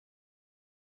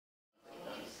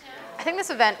I think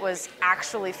this event was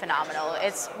actually phenomenal.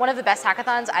 It's one of the best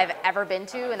hackathons I've ever been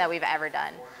to and that we've ever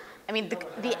done. I mean,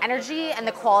 the energy and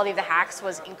the quality of the hacks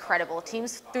was incredible.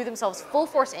 Teams threw themselves full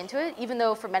force into it, even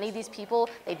though for many of these people,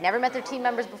 they'd never met their team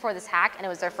members before this hack, and it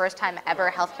was their first time ever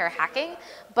healthcare hacking.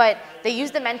 But they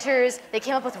used the mentors, they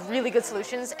came up with really good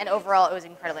solutions, and overall, it was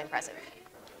incredibly impressive.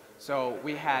 So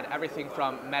we had everything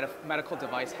from medical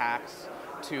device hacks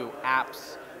to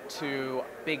apps to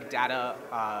big data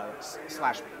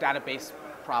slash database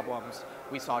problems.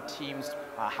 We saw teams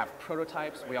have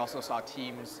prototypes. We also saw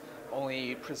teams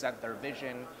only present their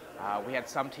vision. We had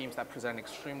some teams that presented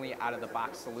extremely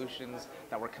out-of-the-box solutions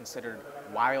that were considered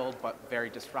wild but very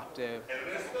disruptive.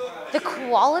 The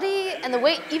quality and the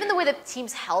way, even the way that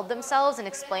teams held themselves and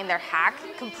explained their hack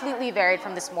completely varied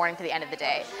from this morning to the end of the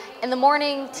day. In the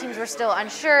morning, teams were still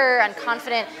unsure,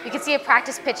 unconfident. You could see at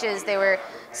practice pitches, they were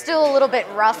still a little bit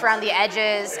rough around the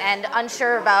edges and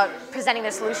unsure about presenting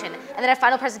their solution. And then at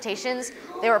final presentations,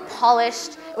 they were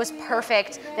polished, it was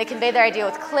perfect, they conveyed their idea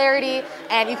with clarity,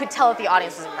 and you could tell that the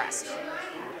audience was impressed.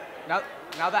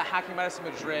 Now that Hacking Medicine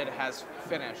Madrid has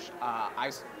finished,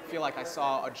 I feel like I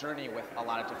saw a journey with a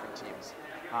lot of different teams.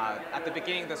 At the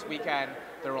beginning of this weekend,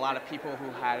 there were a lot of people who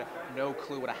had no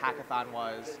clue what a hackathon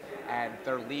was, and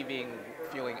they're leaving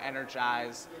feeling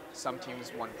energized. Some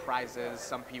teams won prizes.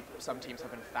 Some teams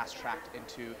have been fast-tracked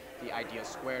into the Idea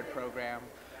Squared program.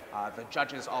 The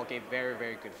judges all gave very,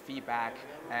 very good feedback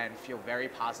and feel very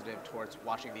positive towards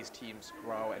watching these teams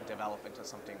grow and develop into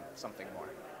something more.